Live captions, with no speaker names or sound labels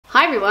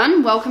Hi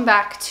everyone, welcome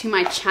back to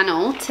my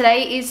channel.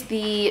 Today is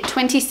the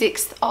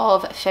 26th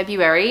of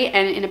February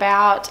and in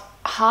about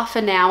half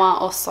an hour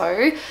or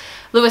so,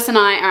 Lewis and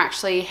I are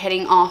actually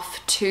heading off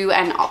to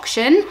an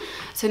auction.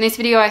 So in this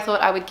video I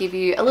thought I would give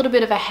you a little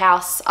bit of a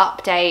house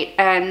update,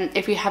 and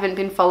if you haven't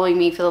been following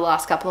me for the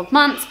last couple of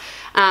months,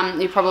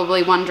 you're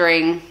probably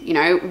wondering, you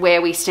know,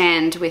 where we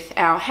stand with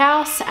our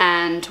house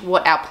and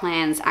what our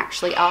plans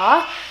actually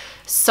are.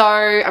 So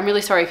I'm really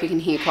sorry if you can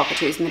hear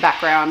cockatoos in the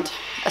background,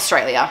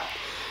 Australia.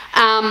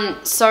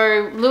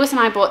 So Lewis and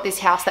I bought this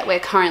house that we're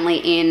currently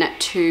in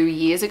 2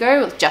 years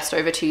ago, just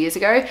over 2 years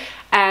ago,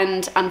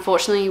 and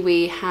unfortunately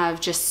we have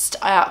just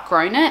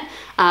outgrown it.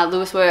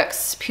 Lewis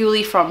works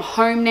purely from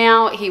home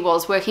now. He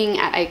was working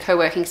at a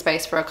co-working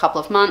space for a couple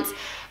of months,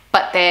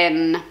 but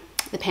then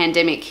the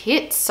pandemic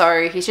hit,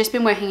 so he's just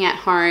been working at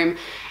home,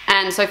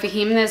 and so for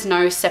him there's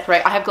no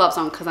separate. I have gloves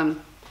on because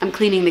I'm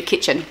cleaning the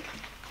kitchen.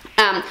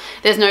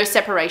 There's no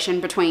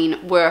separation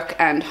between work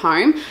and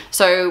home,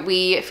 so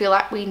we feel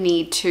like we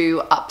need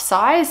to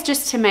upsize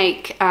just to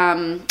make I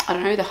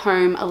don't know, the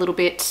home a little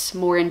bit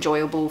more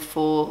enjoyable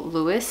for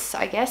Lewis,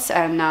 I guess.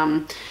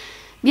 And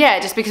yeah,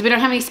 just because we don't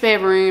have any spare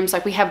rooms.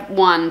 Like, we have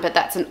one, but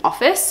that's an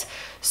office.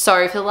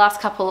 So for the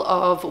last couple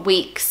of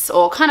weeks,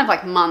 or kind of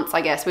like months, I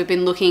guess, we've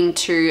been looking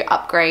to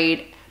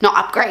upsize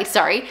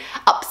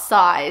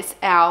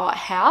our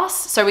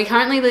house. So we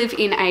currently live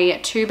in a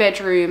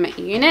 2-bedroom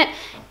unit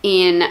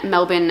in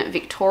Melbourne,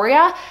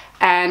 Victoria,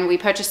 and we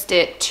purchased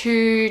it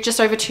just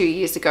over 2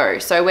 years ago.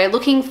 So we're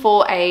looking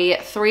for a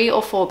 3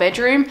 or 4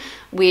 bedroom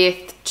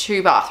with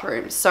 2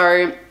 bathrooms.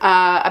 So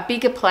a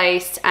bigger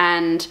place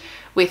and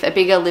with a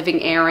bigger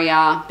living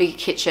area, bigger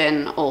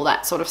kitchen, all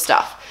that sort of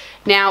stuff.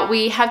 Now,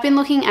 we have been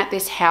looking at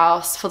this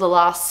house for the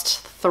last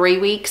 3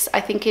 weeks,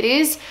 I think it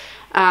is.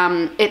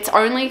 It's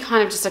only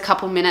kind of just a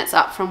couple minutes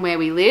up from where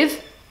we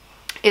live.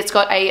 It's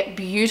got a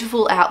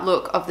beautiful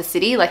outlook of the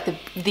city, like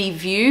the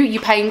view.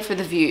 You're paying for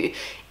the view.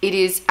 It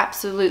is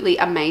absolutely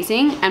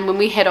amazing. And when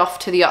we head off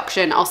to the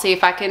auction, I'll see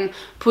if I can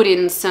put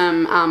in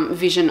some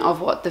vision of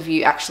what the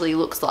view actually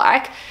looks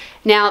like.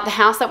 Now, the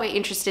house that we're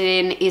interested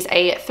in is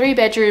a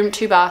 3-bedroom,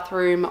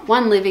 2-bathroom,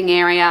 1 living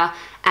area,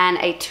 and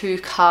a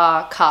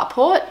 2-car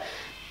carport.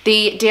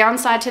 The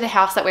downside to the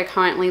house that we're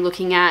currently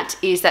looking at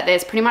is that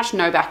there's pretty much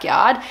no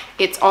backyard.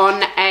 It's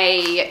on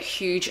a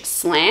huge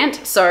slant.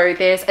 So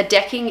there's a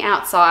decking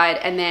outside,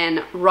 and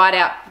then right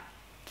out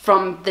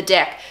from the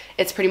deck,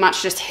 it's pretty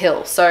much just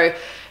hill. So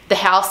the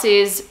house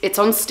it's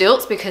on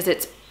stilts because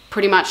it's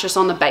pretty much just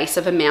on the base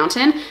of a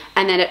mountain,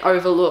 and then it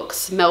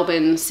overlooks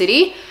Melbourne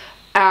City.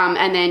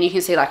 And then you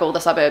can see like all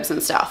the suburbs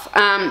and stuff.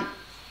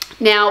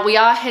 Now we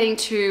are heading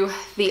to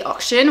the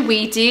auction.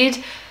 We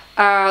did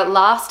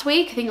last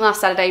week, I think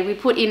last Saturday, we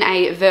put in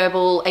a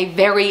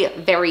very,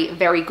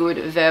 very good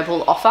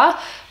verbal offer,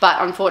 but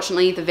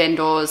unfortunately the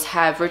vendors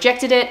have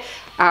rejected it.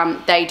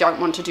 They don't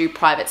want to do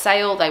private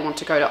sale, they want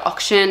to go to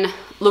auction.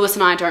 Lewis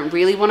and I don't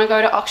really want to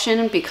go to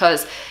auction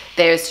because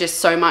there's just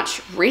so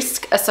much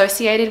risk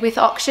associated with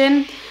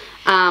auction.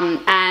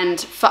 And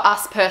for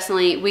us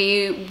personally,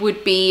 we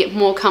would be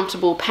more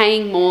comfortable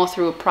paying more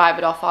through a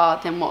private offer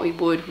than what we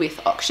would with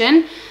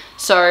auction.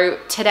 So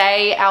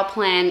today our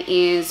plan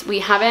is,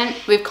 we've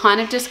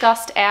kind of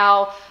discussed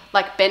our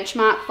like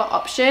benchmark for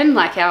option,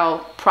 like our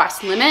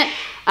price limit,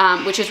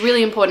 which is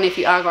really important if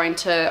you are going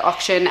to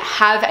auction.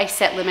 Have a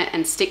set limit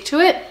and stick to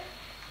it.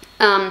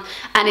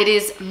 And it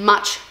is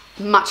much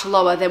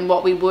lower than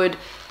what we would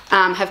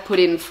have put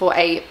in for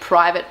a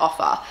private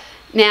offer.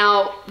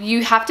 Now,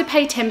 you have to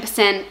pay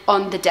 10%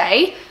 on the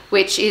day,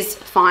 which is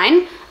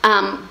fine.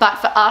 But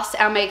for us,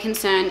 our main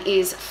concern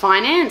is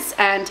finance,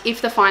 and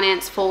if the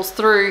finance falls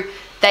through,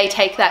 they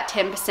take that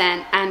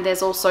 10%, and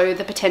there's also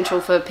the potential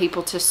for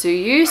people to sue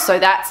you. So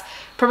that's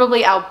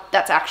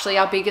actually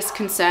our biggest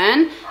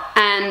concern.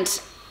 And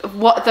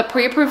what the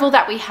pre-approval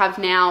that we have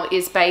now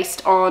is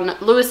based on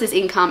Lewis's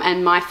income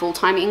and my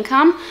full-time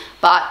income,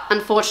 but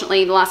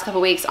unfortunately the last couple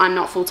of weeks I'm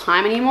not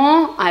full-time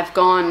anymore. I've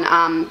gone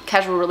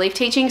casual relief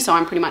teaching, so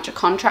I'm pretty much a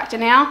contractor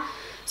now.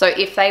 So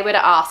if they were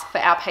to ask for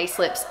our pay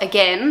slips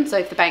again, so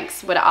if the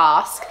banks were to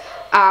ask,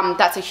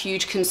 that's a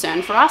huge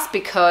concern for us,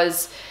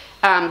 because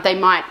they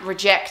might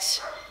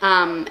reject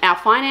our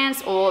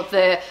finance, or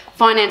the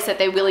finance that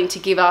they're willing to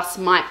give us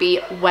might be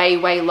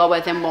way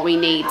lower than what we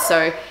need.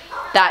 So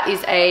that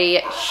is a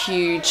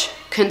huge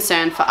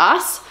concern for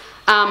us.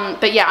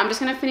 But yeah, I'm just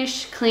gonna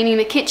finish cleaning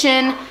the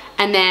kitchen,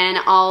 and then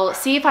I'll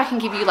see if I can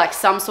give you like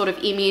some sort of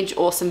image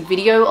or some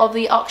video of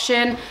the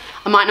auction.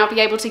 I might not be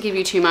able to give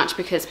you too much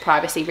because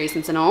privacy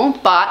reasons and all,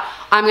 but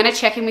I'm gonna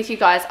check in with you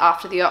guys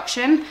after the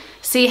auction,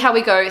 see how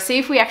we go, see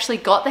if we actually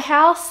got the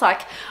house.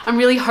 Like, I'm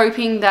really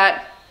hoping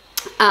that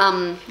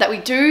that we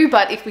do,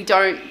 but if we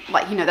don't,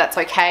 like, you know, that's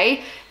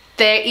okay.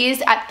 There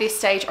is at this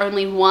stage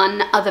only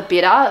one other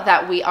bidder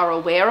that we are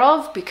aware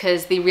of,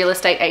 because the real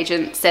estate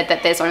agent said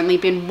that there's only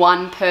been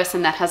one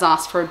person that has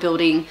asked for a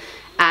building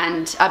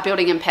and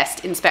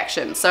pest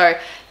inspection. So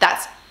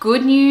that's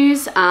good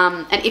news.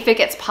 And if it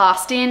gets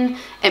passed in,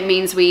 it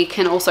means we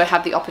can also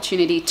have the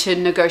opportunity to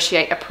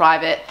negotiate a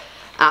private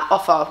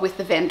offer with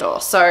the vendor.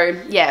 So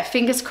yeah,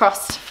 fingers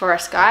crossed for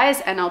us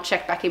guys, and I'll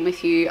check back in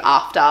with you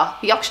after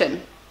the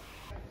auction.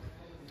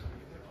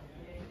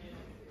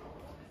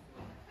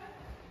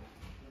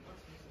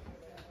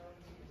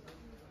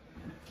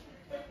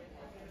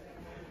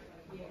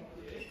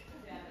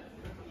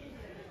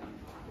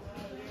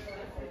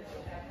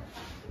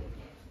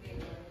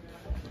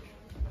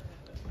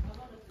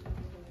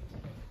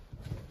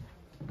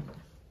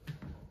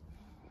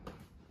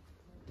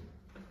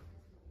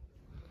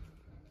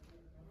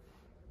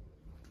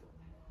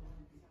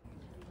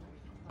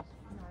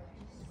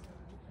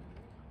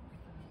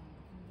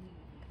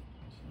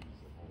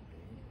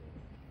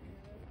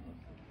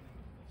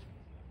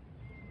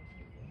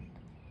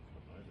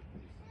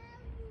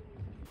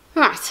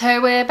 Alright,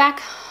 so we're back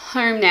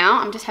home now.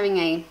 I'm just having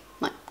a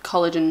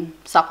collagen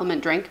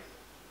supplement drink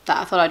that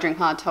I thought I'd drink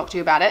while I talk to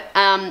you about it.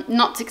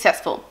 Not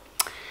successful.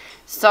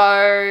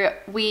 So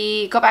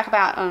we got back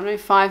about, I don't know,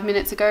 5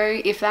 minutes ago,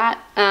 if that.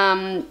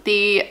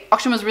 The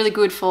auction was really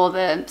good for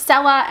the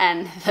seller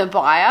and the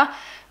buyer,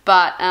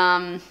 but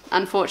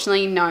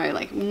unfortunately, no,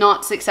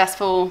 not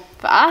successful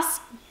for us,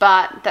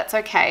 but that's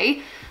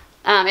okay.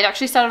 It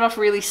actually started off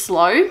really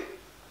slow.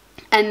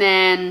 And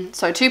then,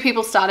 so 2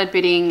 people started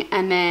bidding,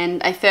 and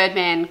then a third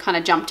man kind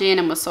of jumped in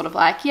and was sort of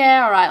like,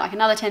 yeah, all right, like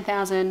another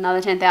 10,000, another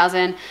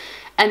 10,000.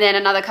 And then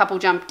another couple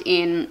jumped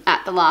in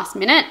at the last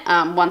minute,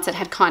 once it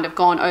had kind of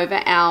gone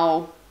over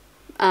our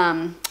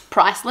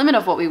price limit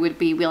of what we would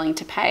be willing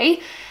to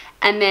pay.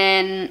 And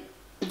then,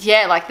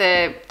 yeah, like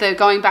the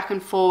going back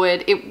and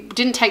forward, it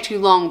didn't take too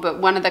long, but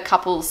one of the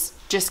couples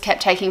just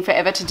kept taking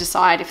forever to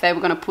decide if they were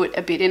going to put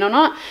a bid in or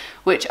not,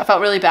 which I felt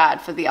really bad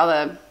for the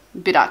other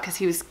bidder because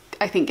he was,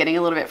 I think, getting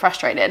a little bit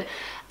frustrated.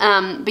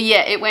 But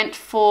yeah, it went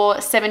for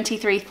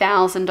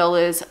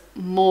 $73,000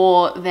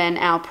 more than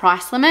our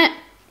price limit,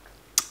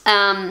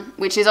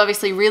 which is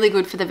obviously really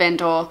good for the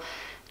vendor,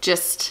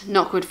 just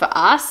not good for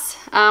us.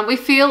 We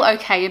feel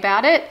okay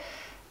about it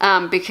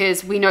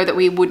because we know that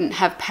we wouldn't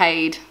have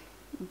paid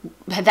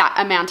that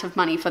amount of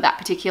money for that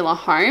particular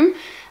home.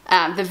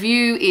 The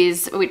view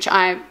is, which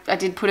I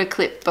did put a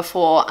clip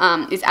before,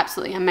 is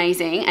absolutely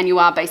amazing, and you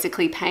are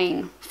basically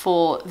paying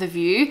for the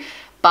view.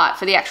 But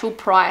for the actual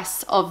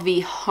price of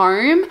the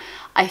home,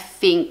 I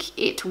think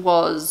it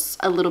was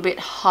a little bit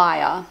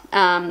higher.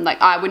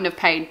 Like I wouldn't have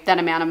paid that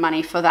amount of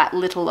money for that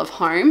little of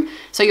home.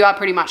 So you are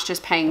pretty much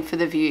just paying for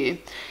the view.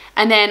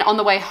 And then on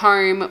the way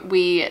home,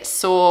 we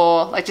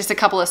saw, like just a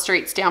couple of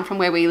streets down from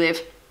where we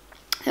live,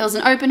 there was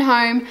an open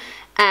home,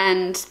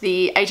 and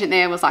the agent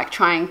there was like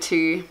trying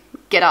to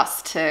get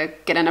us to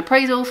get an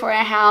appraisal for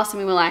our house, and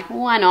we were like, well,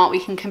 why not? We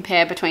can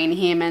compare between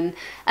him and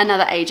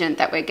another agent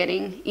that we're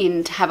getting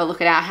in to have a look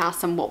at our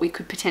house and what we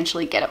could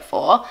potentially get it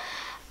for.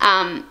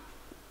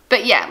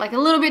 But yeah, like a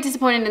little bit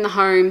disappointed in the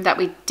home that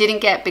we didn't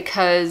get,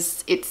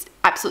 because it's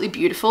absolutely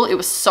beautiful. It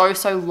was so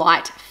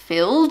light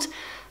filled.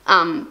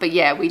 But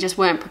yeah, we just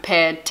weren't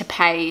prepared to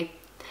pay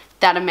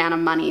that amount of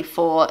money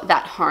for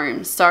that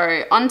home.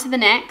 So on to the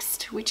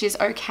next, which is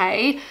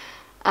okay.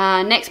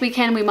 Next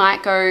weekend we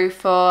might go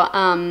for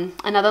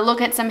another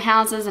look at some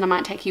houses, and I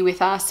might take you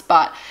with us.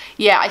 But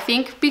yeah, I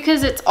think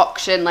because it's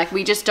auction, like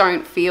we just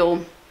don't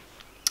feel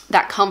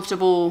that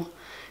comfortable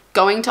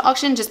going to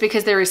auction, just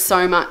because there is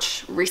so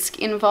much risk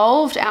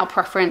involved. Our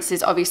preference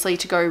is obviously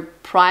to go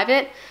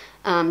private,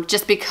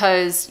 just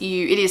because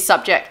it is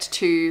subject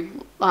to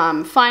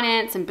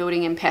finance and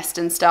building and pest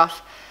and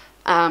stuff.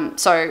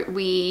 So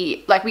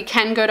we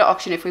can go to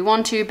auction if we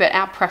want to, but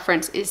our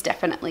preference is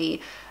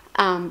definitely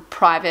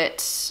private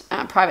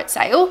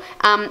sale.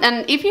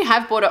 And if you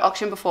have bought at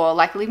auction before,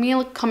 like leave me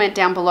a comment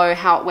down below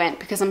how it went,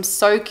 because I'm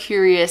so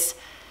curious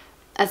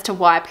as to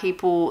why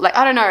people, like,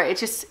 I don't know, it's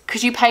just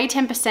because you pay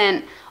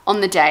 10%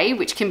 on the day,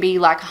 which can be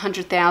like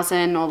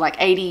 $100,000 or like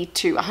 $80,000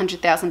 to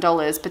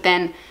 $100,000, but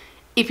then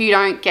if you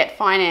don't get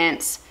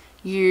finance,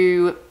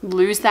 you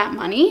lose that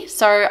money.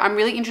 So I'm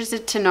really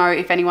interested to know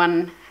if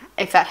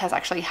that has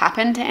actually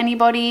happened to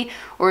anybody,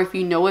 or if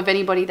you know of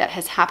anybody that it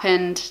has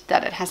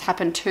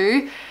happened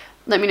to.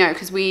 Let me know,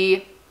 because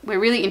we're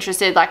really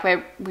interested. Like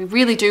we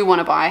really do want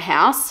to buy a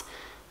house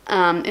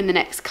in the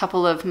next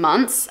couple of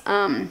months,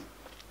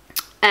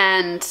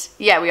 and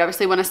yeah, we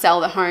obviously want to sell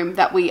the home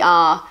that we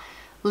are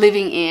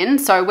living in.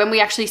 So when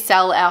we actually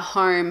sell our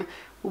home,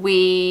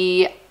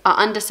 we are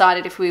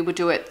undecided if we would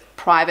do it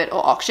private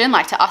or auction.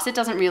 Like to us it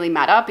doesn't really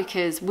matter,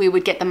 because we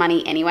would get the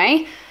money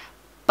anyway.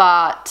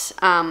 But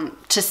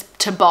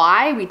to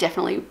buy, we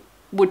definitely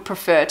would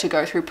prefer to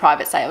go through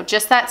private sale.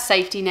 Just that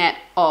safety net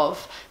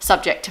of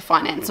subject to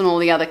finance and all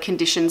the other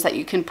conditions that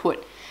you can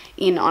put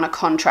in on a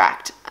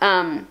contract.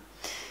 But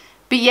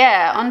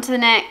yeah, on to the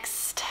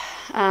next.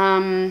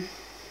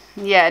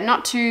 Yeah,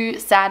 not too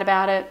sad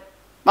about it.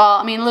 Well,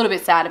 I mean, a little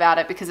bit sad about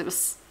it because it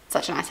was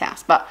such a nice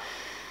house. But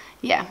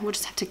yeah, we'll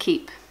just have to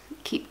keep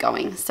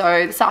going.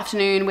 So this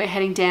afternoon we're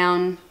heading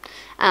down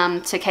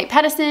to Cape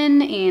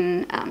Patterson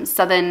in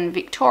southern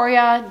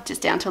Victoria,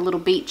 just down to a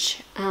little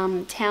beach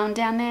town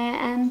down there,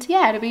 and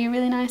yeah, it'll be a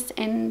really nice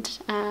end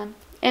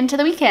to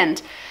the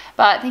weekend.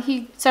 But thank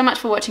you so much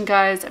for watching,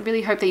 guys. I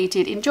really hope that you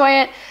did enjoy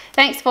it.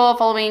 Thanks for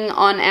following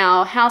on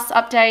our house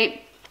update.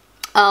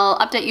 I'll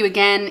update you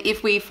again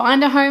if we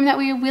find a home that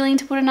we are willing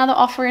to put another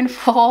offer in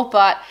for.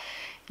 But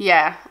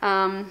yeah,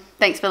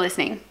 thanks for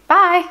listening.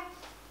 Bye.